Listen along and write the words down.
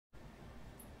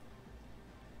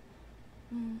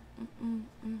Hello,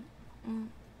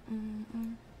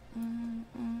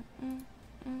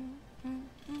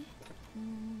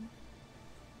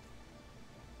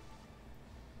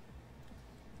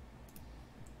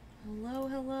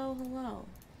 hello, hello.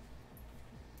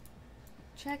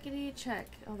 Checkity check.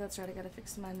 Oh, that's right, I gotta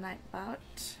fix my nightbot.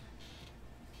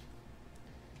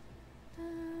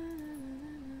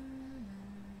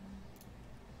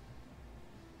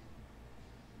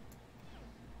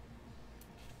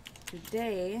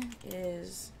 Today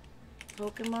is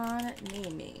Pokemon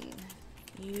naming.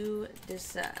 You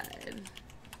decide.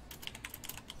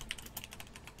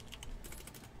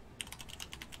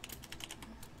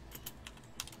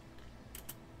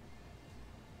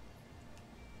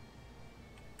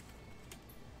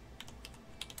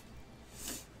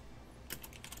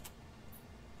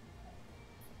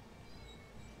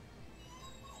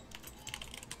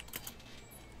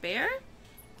 Bear?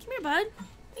 Come here, bud.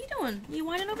 What are you doing? You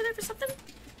whining over there for something?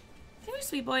 Come here,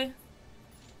 sweet boy.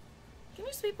 Come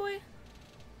here, sweet boy.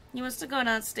 He wants to go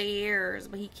downstairs,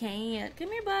 but he can't.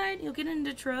 Come here, bud. You'll get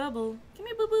into trouble. Come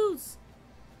here, boo-boos.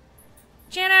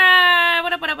 Jenna!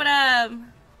 What up, what up, what up?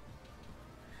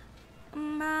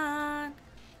 Come on.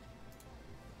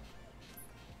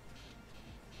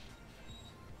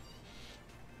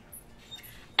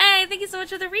 Hey, thank you so much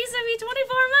for the resubby.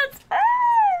 24 months. Ah!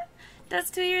 That's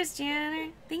 2 years, Jenna.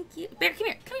 Thank you. Bear, come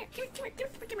here. Come here. Come here. Come here. Come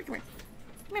here. Come here. Come here.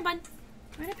 Come here, bud.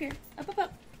 Right up here. Up, up,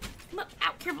 up. Come up.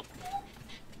 Ow, careful.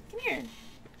 Come here.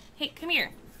 Hey, come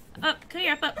here. Up. Come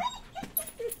here. Up, up.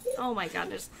 Oh my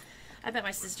God. I bet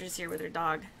my sister's here with her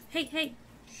dog. Hey, hey.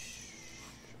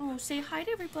 Oh, say hi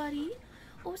to everybody.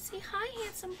 Oh, say hi,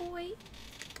 handsome boy.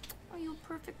 Are you a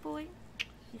perfect boy?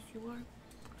 Yes, you are.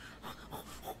 Oh,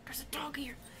 there's a dog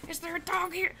here. Is there a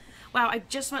dog here? Wow, I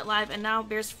just went live and now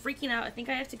Bear's freaking out. I think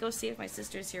I have to go see if my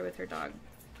sister's here with her dog.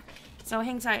 So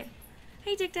hang tight.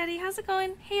 Hey, Dick Daddy, how's it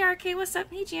going? Hey, RK, what's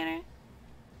up? Hey, Janner.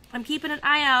 I'm keeping an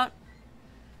eye out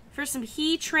for some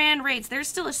Heatran raids. There's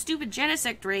still a stupid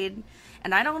Genesect raid,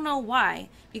 and I don't know why,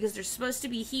 because there's supposed to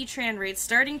be Heatran raids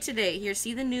starting today. Here,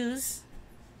 see the news?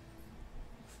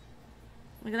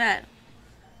 Look at that.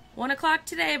 1 o'clock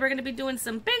today, we're going to be doing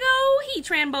some big ol'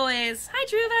 Heatran boys. Hi,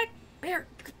 Druvak. Bear.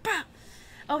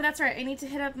 Oh, that's right. I need to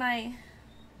hit up my...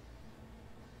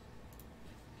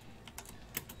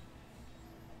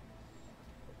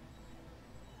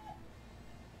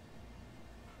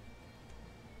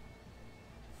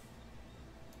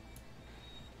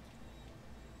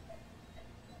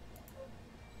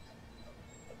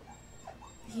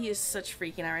 He is such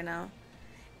freaking out right now.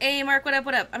 Hey, Mark, what up,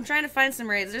 what up? I'm trying to find some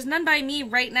raids. There's none by me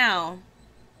right now.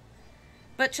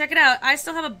 But check it out. I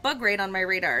still have a bug raid on my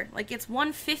radar. Like, it's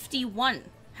 151.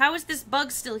 How is this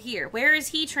bug still here? Where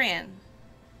is Heatran?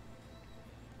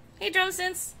 Hey,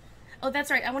 DrumSense. Oh,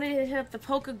 that's right. I wanted to hit up the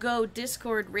PokeGo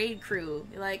Discord raid crew.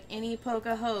 Like, any Poke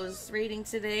hoes raiding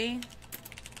today?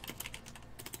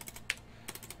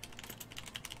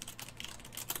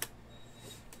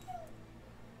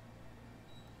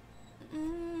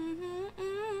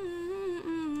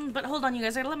 But hold on, you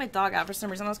guys. I gotta let my dog out for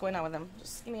some reason. I don't know what's going on with him.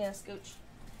 Just give me a scooch.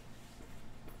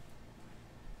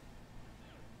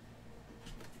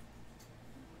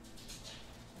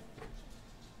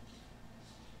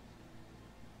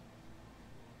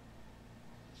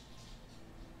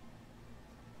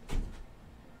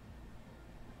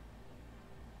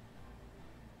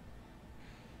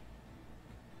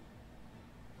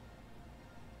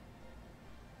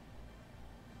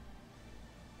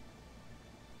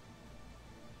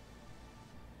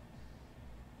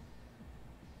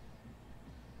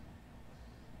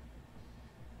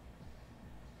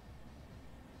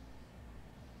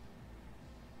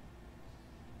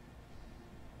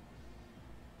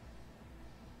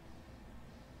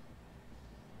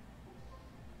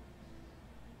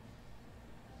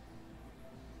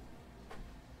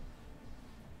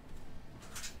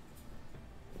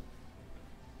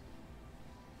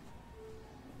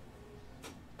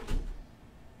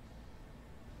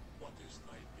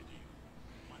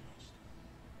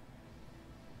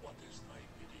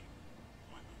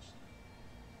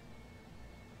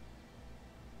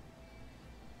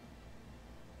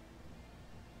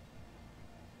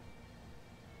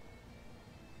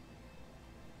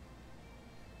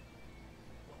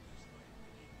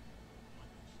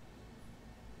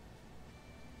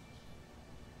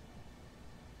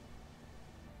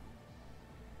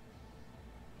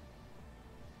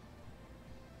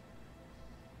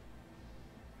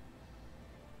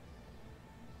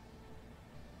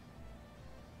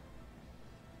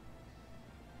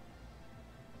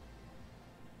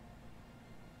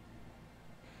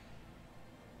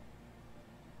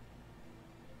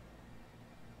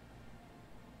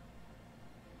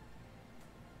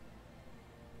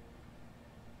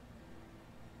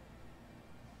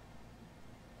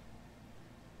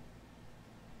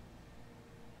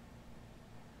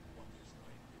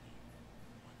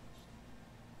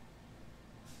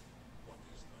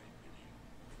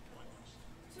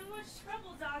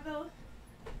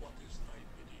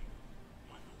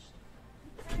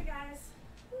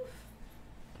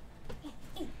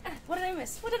 I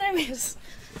miss? What did I miss?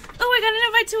 Oh, I got an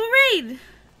invite to a raid!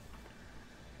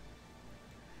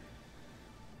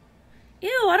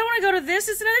 Ew, I don't want to go to this.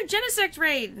 It's another Genesect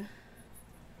raid.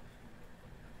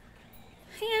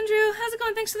 Hey, Andrew. How's it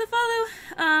going? Thanks for the follow.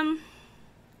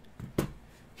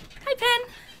 Hi, Pen.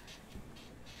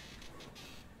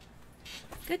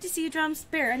 Good to see you, Drums.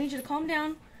 Bear, I need you to calm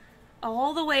down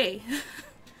all the way.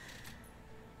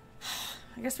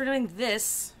 I guess we're doing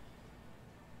this.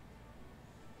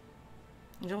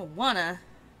 I don't wanna.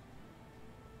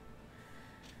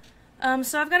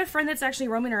 So I've got a friend that's actually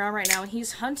roaming around right now, and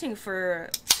he's hunting for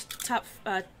top,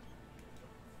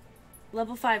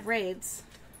 level 5 raids.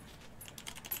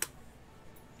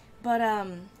 But,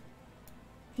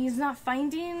 he's not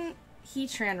finding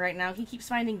Heatran right now. He keeps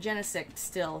finding Genesect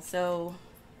still, so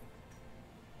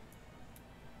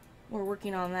we're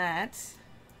working on that.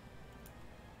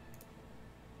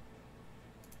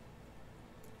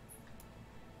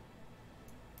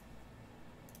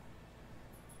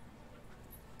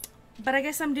 But I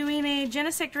guess I'm doing a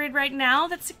Genesect raid right now.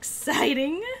 That's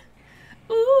exciting.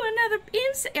 Ooh, another...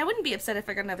 I wouldn't be upset if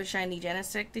I got another shiny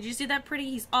Genesect. Did you see that pretty?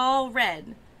 He's all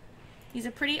red. He's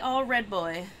a pretty all red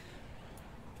boy.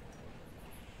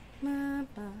 Oh,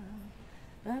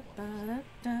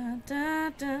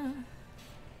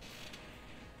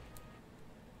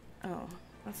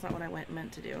 that's not what I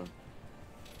meant to do.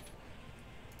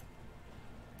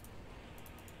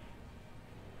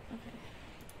 Okay.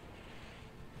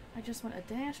 I just want a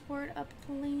dashboard up,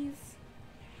 please.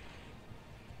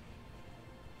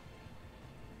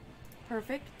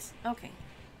 Perfect. Okay.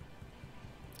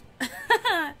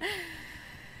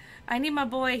 I need my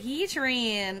boy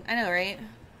Heatran. I know, right?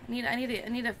 I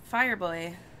need a fire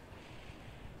boy.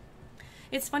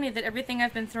 It's funny that everything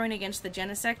I've been throwing against the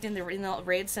Genesect in the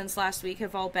raid since last week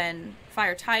have all been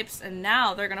fire types, and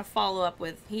now they're gonna follow up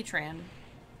with Heatran.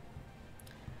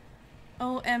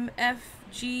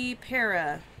 OMFG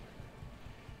Para.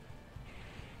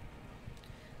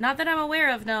 Not that I'm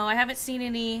aware of, no. I haven't seen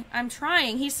any. I'm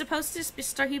trying. He was supposed to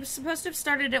have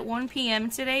started at 1 p.m.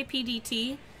 today,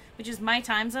 PDT, which is my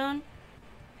time zone.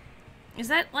 Is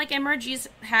that like MRG's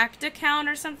hacked account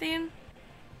or something?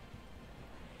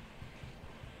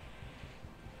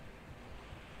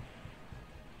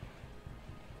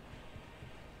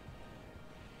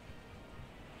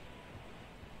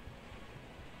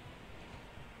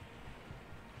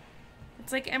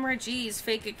 It's like MRG's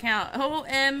fake account.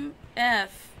 OMF.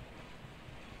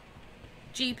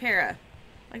 G Para.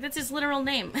 Like, that's his literal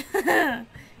name.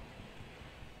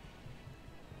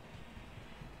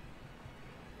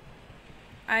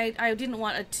 I didn't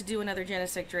want to do another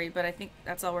Genesect raid, but I think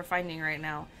that's all we're finding right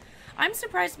now. I'm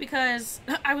surprised because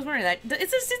I was wondering that.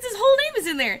 It's his whole name is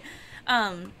in there.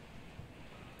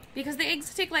 Because the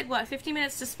eggs take, like, what, 50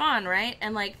 minutes to spawn, right?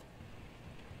 And, like,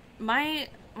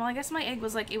 well, I guess my egg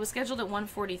was, like, it was scheduled at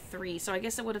 1:43, so I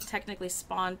guess it would have technically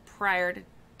spawned prior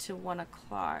to 1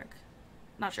 o'clock.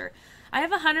 Not sure. I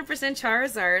have 100%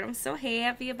 Charizard. I'm so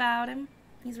happy about him.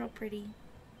 He's real pretty.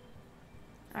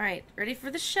 Alright, ready for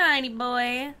the shiny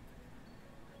boy.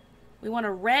 We want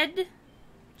a red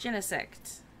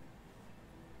Genesect.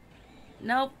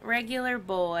 Nope, regular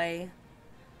boy.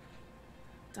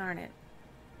 Darn it.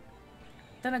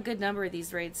 Done a good number of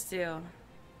these raids, too.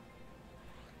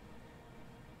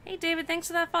 Hey, David, thanks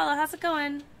for that follow. How's it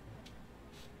going?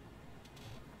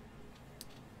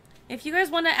 If you guys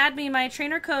want to add me, my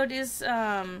trainer code is in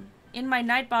my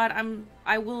Nightbot.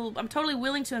 I'm totally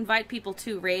willing to invite people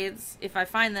to raids if I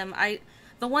find them.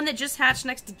 The one that just hatched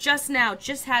just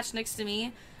hatched next to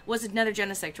me was another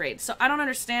Genesect raid. So I don't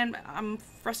understand. I'm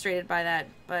frustrated by that,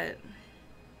 but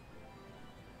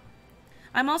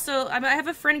I have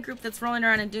a friend group that's rolling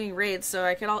around and doing raids, so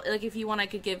I could like, if you want, I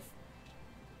could give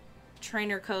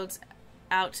trainer codes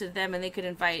out to them and they could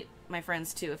invite my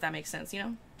friends too, if that makes sense, you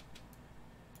know?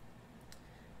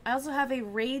 I also have a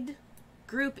raid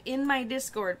group in my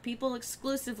Discord, people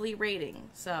exclusively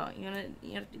raiding. So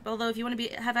although if you want to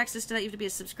have access to that, you have to be a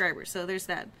subscriber. So there's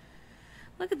that.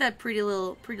 Look at that pretty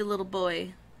little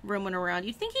boy roaming around.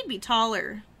 You'd think he'd be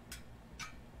taller.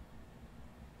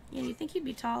 Yeah, you'd think he'd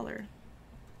be taller.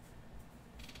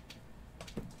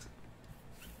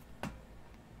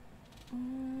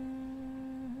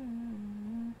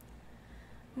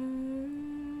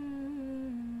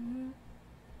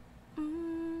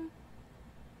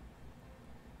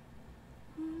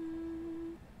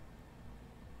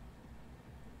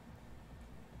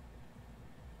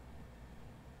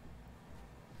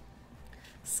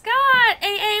 Scott!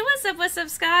 AA, what's up,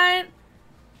 Scott?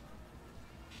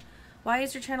 Why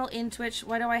is your channel in Twitch?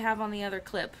 Why do I have on the other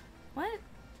clip? What?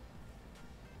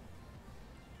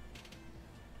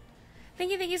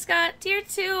 Thank you, Scott. Tier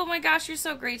 2. Oh my gosh, you're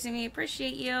so great to me.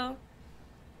 Appreciate you.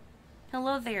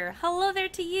 Hello there. Hello there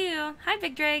to you. Hi,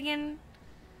 Big Dragon.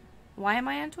 Why am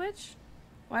I on Twitch?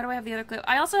 Why do I have the other clip?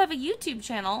 I also have a YouTube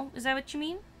channel. Is that what you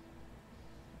mean?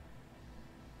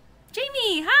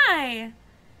 Jamie, hi!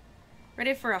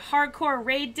 Ready for a hardcore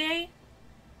raid day?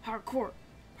 Hardcore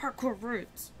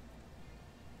raids.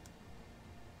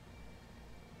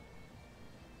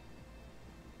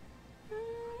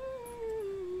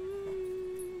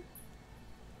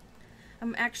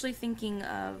 I'm actually thinking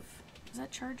of... Is that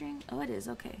charging? Oh, it is.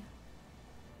 Okay.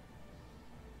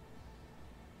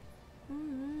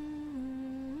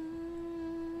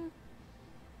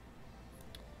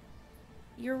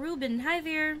 You're Ruben. Hi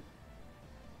there.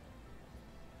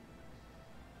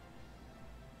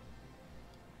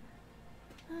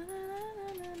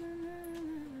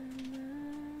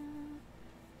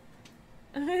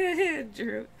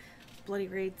 Drew. Bloody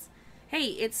raids. Hey,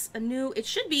 it's a new... It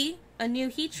should be a new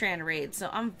Heatran raid, so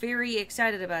I'm very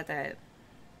excited about that.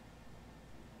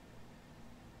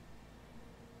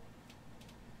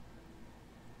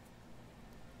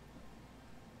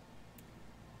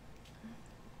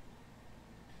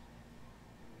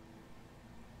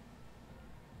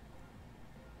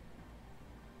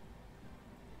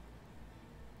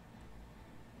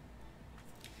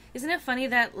 Isn't it funny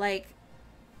that, like...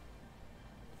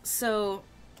 So...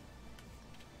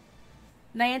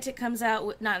 Niantic comes out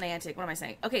with... Not Niantic, what am I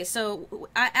saying? Okay, so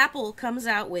Apple comes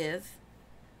out with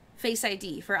Face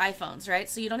ID for iPhones, right?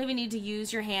 So you don't even need to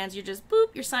use your hands. You're just,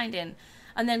 boop, you're signed in.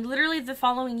 And then literally the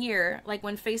following year, like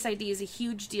when Face ID is a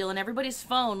huge deal and everybody's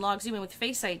phone logs you in with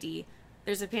Face ID,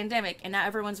 there's a pandemic and now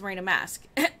everyone's wearing a mask.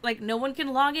 Like, no one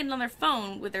can log in on their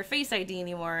phone with their Face ID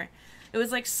anymore. It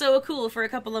was, like, so cool for a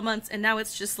couple of months, and now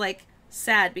it's just, like...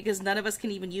 sad because none of us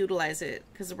can even utilize it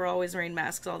because we're always wearing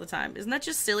masks all the time. Isn't that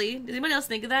just silly? Does anybody else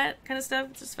think of that kind of stuff?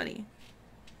 It's just funny.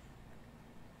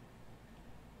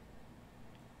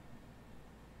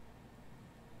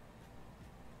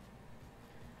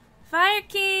 Fire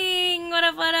King! What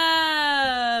up, what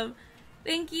up?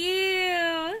 Thank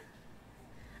you!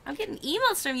 I'm getting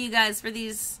emails from you guys for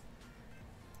these...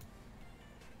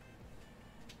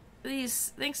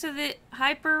 Thanks to the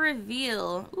hyper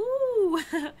reveal. Ooh!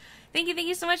 Thank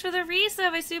you so much for the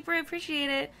resub. I super appreciate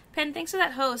it. Pen, thanks for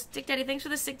that host. Dick Daddy, thanks for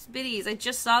the 6 biddies. I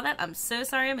just saw that. I'm so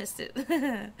sorry I missed it.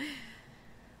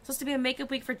 Supposed to be a makeup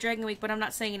week for Dragon Week, but I'm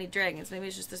not saying any dragons. Maybe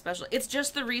it's just a special. It's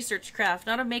just the research craft,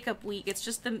 not a makeup week. It's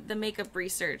just the makeup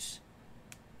research.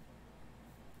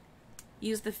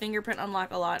 Use the fingerprint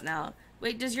unlock a lot now.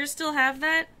 Wait, does yours still have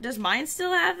that? Does mine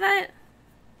still have that?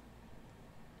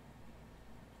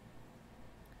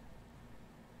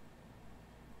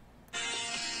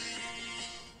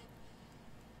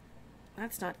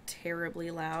 That's not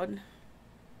terribly loud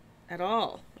at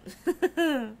all. Is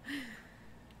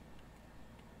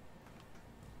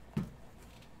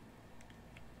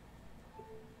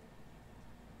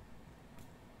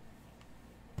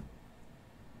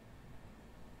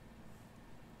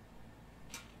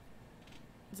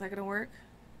that gonna work?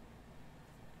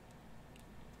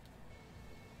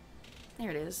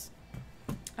 There it is.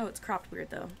 Oh, it's cropped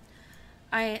weird though.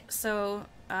 I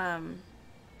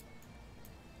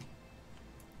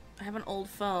have an old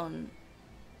phone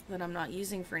that I'm not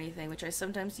using for anything, which I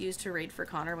sometimes use to raid for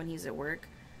Connor when he's at work.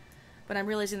 But I'm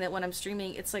realizing that when I'm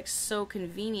streaming, it's like so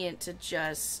convenient to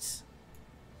just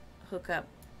hook up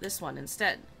this one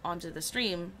instead onto the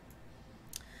stream.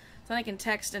 So then I can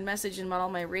text and message in all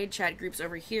my raid chat groups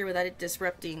over here without it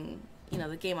disrupting, you know,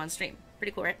 the game on stream.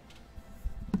 Pretty cool, right?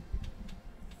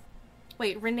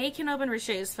 Wait, Renee can open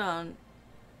Richet's phone.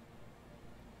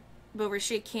 But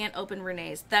Richet can't open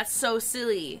Renee's. That's so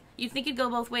silly. You'd think it'd go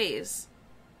both ways.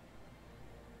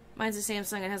 Mine's a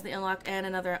Samsung. It has the unlock and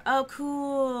another. Oh,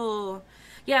 cool.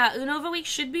 Yeah, Unova Week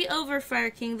should be over, Fire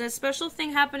King. The special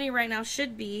thing happening right now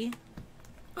should be...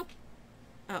 Oh.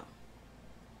 Oh.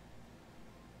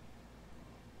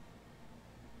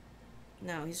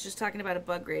 No, he's just talking about a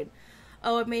bug grade.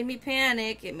 Oh, it made me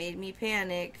panic. It made me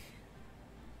panic.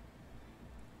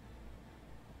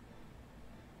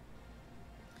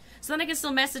 So then I can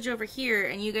still message over here,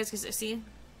 and you guys can see.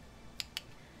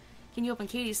 Can you open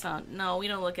Katie's phone? No, we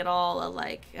don't look at all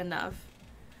alike enough.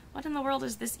 What in the world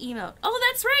is this emote? Oh,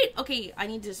 that's right! Okay, I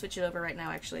need to switch it over right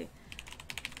now, actually.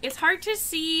 It's hard to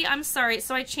see. I'm sorry.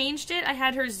 So I changed it. I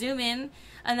had her zoom in,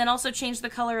 and then also changed the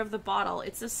color of the bottle.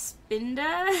 It's a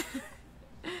Spinda.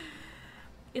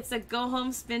 It's a go home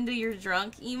Spinda, you're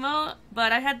drunk emote,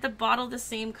 but I had the bottle the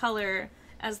same color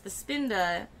as the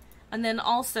Spinda, and then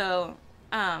also...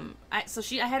 I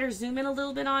had her zoom in a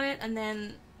little bit on it, and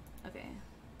then, okay.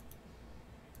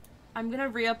 I'm gonna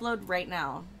re-upload right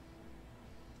now.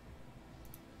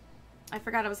 I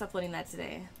forgot I was uploading that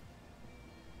today.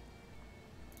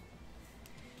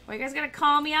 Why you guys gotta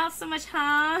call me out so much,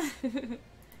 huh?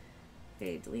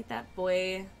 Okay, delete that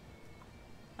boy.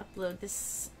 Upload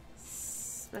this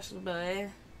special boy.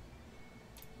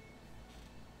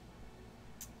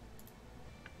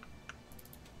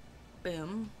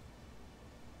 Boom.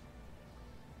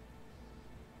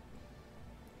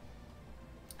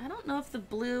 I don't know if the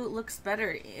blue looks better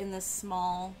in this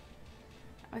small.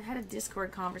 I had a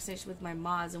Discord conversation with my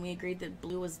mods and we agreed that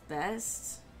blue was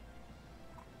best.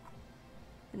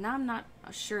 But now I'm not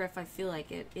sure if I feel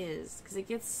like it is because it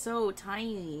gets so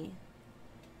tiny.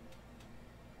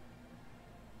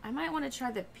 I might want to try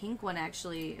the pink one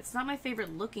actually. It's not my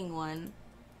favorite looking one.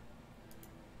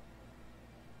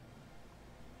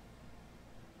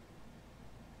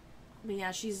 But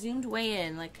yeah, she zoomed way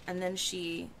in, like, and then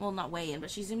she, well, not way in, but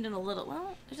she zoomed in a little.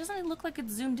 Well, it doesn't look like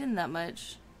it's zoomed in that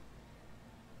much.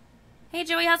 Hey,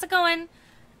 Joey, how's it going?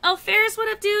 Oh, Ferris, what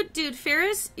up, dude? Dude,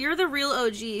 Ferris, you're the real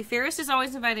OG. Ferris is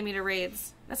always inviting me to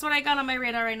raids. That's what I got on my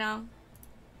radar right now.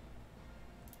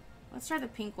 Let's try the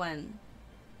pink one.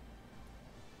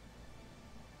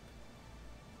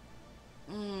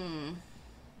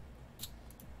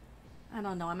 I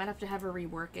don't know. I might have to have her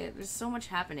rework it. There's so much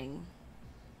happening.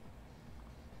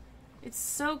 It's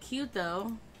so cute,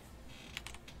 though.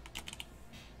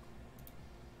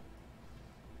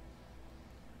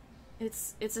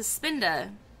 It's a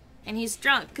Spinda, and he's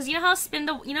drunk. Because you know how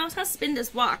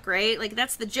Spindas walk, right? Like,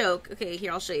 that's the joke. Okay,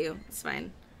 here, I'll show you. It's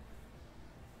fine.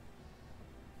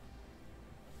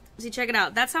 See, check it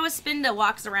out. That's how a Spinda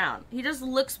walks around. He just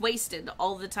looks wasted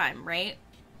all the time, right?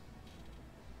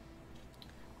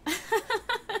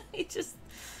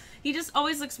 He just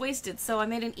always looks wasted. So I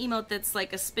made an emote that's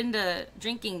like a Spinda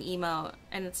drinking emote,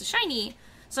 and it's a shiny.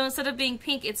 So instead of being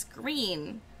pink, it's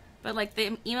green. But like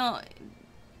the emote,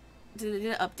 did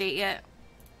it update yet?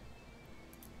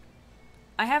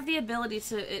 I have the ability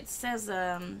to. It says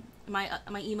my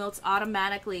emotes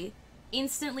automatically,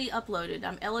 instantly uploaded.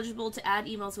 I'm eligible to add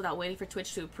emotes without waiting for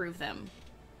Twitch to approve them.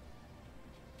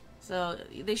 So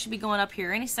they should be going up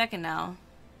here any second now.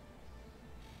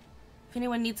 If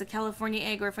anyone needs a California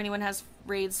egg, or if anyone has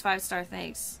raids 5-star,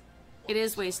 thanks. It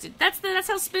is wasted. That's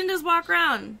how Spindas walk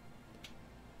around.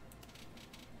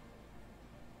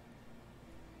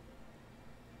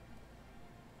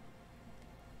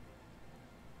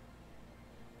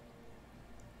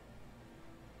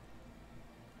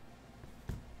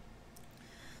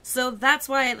 So that's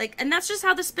why, like, and that's just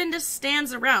how the Spinda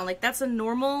stands around. Like, that's a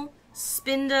normal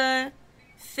Spinda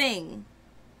thing.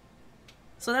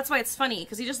 So that's why it's funny,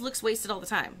 because he just looks wasted all the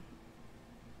time.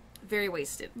 Very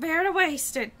wasted. Very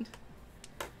wasted.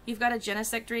 You've got a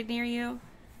Genesect raid near you?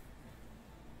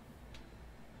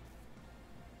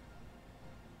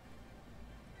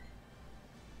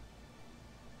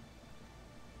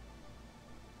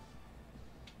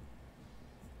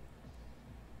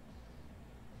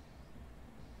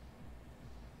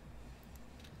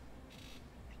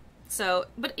 So,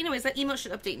 but anyways, that emote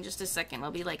should update in just a second.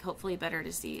 It'll be, like, hopefully better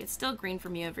to see. It's still green for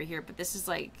me over here, but this is,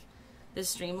 like, the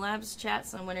Streamlabs chat,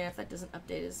 so I'm wondering if that doesn't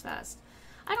update as fast.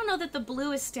 I don't know that the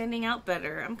blue is standing out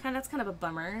better. That's kind of a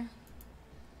bummer.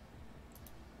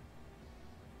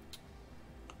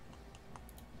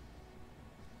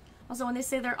 Also, when they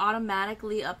say they're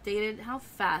automatically updated, how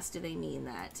fast do they mean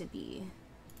that to be?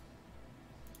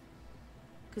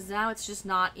 Because now it's just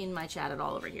not in my chat at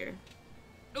all over here.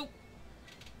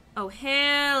 Oh,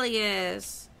 hell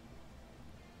yes.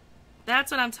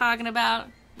 That's what I'm talking about.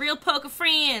 Real Poke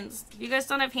friends. If you guys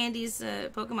don't have Handy's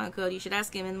Pokemon code, you should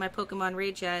ask him in my Pokemon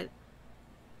raid chat.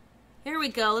 Here we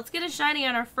go. Let's get a shiny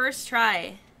on our first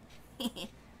try.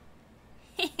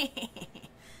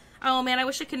 Oh, man, I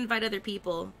wish I could invite other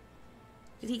people.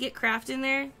 Did he get Craft in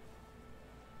there?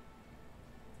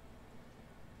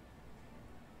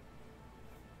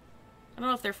 I don't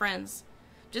know if they're friends.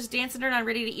 Just dancing around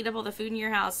ready to eat up all the food in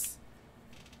your house.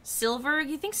 Silver?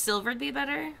 You think Silver'd be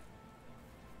better?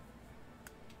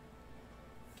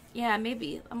 Yeah,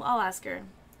 maybe. I'll ask her.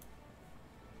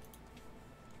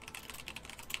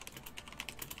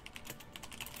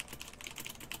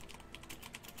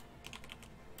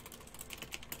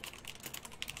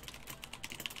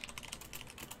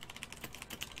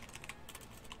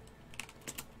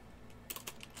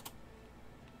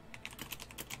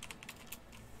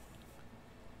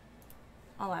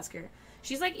 I'll ask her.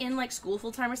 She's like in like school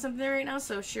full time or something right now,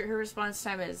 so sure her response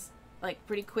time is like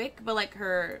pretty quick. But like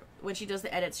her when she does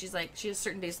the edits, she's like she has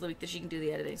certain days of the week that she can do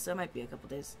the editing, so it might be a couple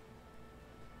days.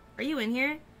 Are you in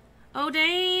here? Oh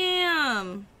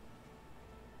damn!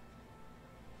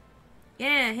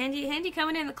 Yeah, Handy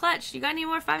coming in the clutch. You got any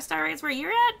more 5-star rates where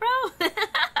you're at, bro?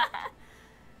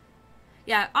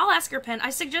 Yeah, I'll ask her, Pen.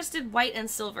 I suggested white and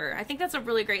silver. I think that's a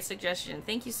really great suggestion.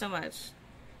 Thank you so much.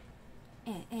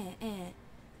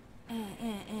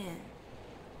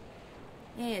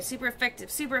 Yeah, super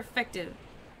effective, super effective.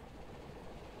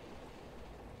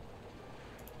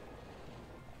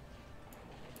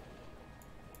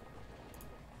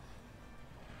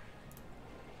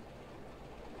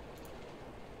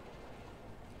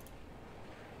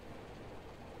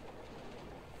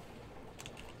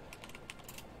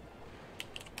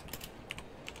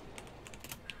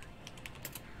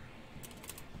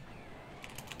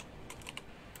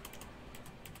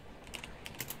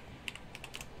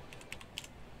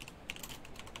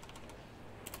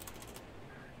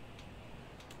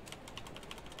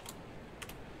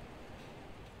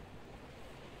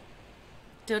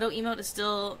 Dodo emote is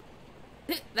still...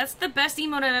 That's the best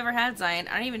emote I've ever had, Zion.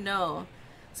 I don't even know.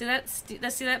 See that? See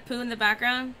that poo in the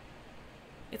background?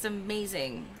 It's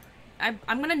amazing. I'm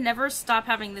gonna never stop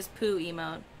having this poo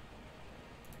emote.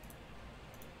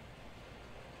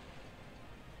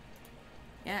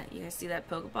 Yeah, you guys see that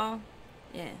Pokeball?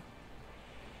 Yeah.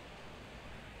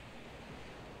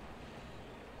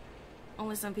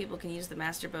 Only some people can use the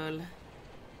Master Ball.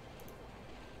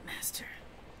 Master.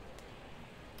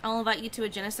 I'll invite you to a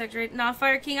Genesect raid. Nah,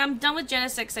 Fire King, I'm done with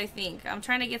Genesects, I think. I'm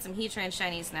trying to get some Heatran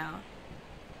shinies now.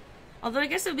 Although I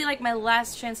guess it would be like my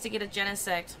last chance to get a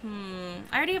Genesect.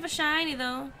 I already have a shiny,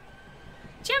 though.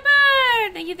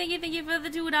 Chipper! Thank you for the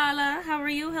 $2. How are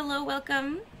you? Hello,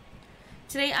 welcome.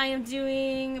 Today I am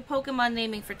doing Pokemon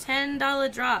naming for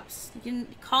 $10 drops. You can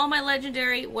call my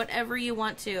legendary whatever you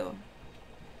want to.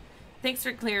 Thanks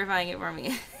for clarifying it for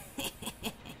me.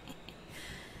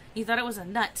 You thought it was a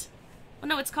nut. Oh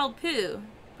no, it's called poo.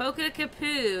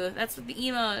 Poke-a-poo. That's what the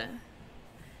emote.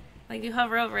 Like you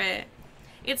hover over it.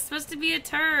 It's supposed to be a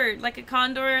turd, like a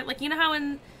condor. Like, you know how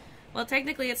in... Well,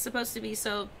 technically it's supposed to be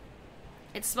so...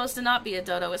 It's supposed to not be a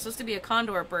dodo. It's supposed to be a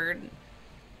condor bird.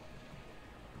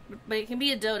 But it can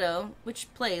be a dodo,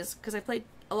 which plays, because I played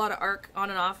a lot of Arc on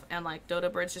and off, and like dodo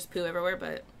birds just poo everywhere,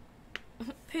 but...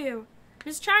 Poo.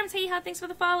 Miss Charms, hey, thanks for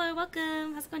the follow.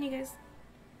 Welcome. How's it going, you guys?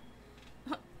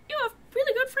 You have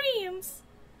really good frames.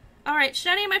 Alright,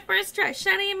 shiny in my first try.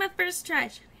 Shiny in my first try.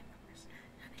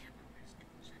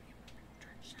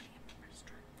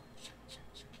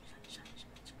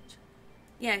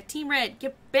 Yeah, Team Red,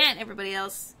 get banned, everybody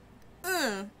else.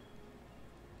 What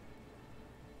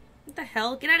the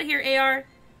hell? Get out of here, AR.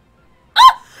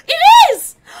 Oh! It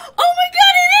is! Oh my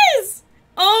god, it is!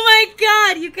 Oh my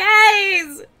god, you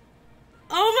guys!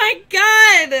 Oh my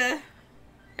god!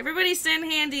 Everybody send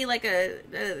Handy like a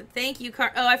thank you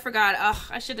card. Oh, I forgot. Ugh,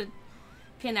 I should have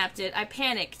pin-apped it. I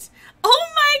panicked. Oh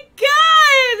my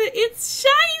god! It's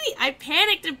shiny! I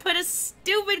panicked and put a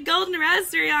stupid golden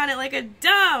raspberry on it like a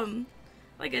dumb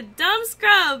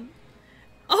scrub.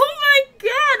 Oh my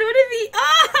god, what are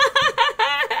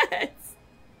the odds?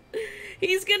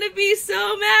 He's gonna be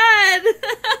so mad.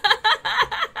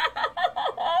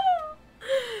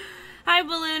 Hi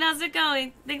Balloon, how's it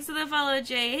going? Thanks for the follow,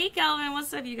 Jay. Hey Calvin,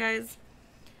 what's up you guys?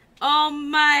 Oh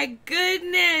my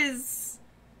goodness.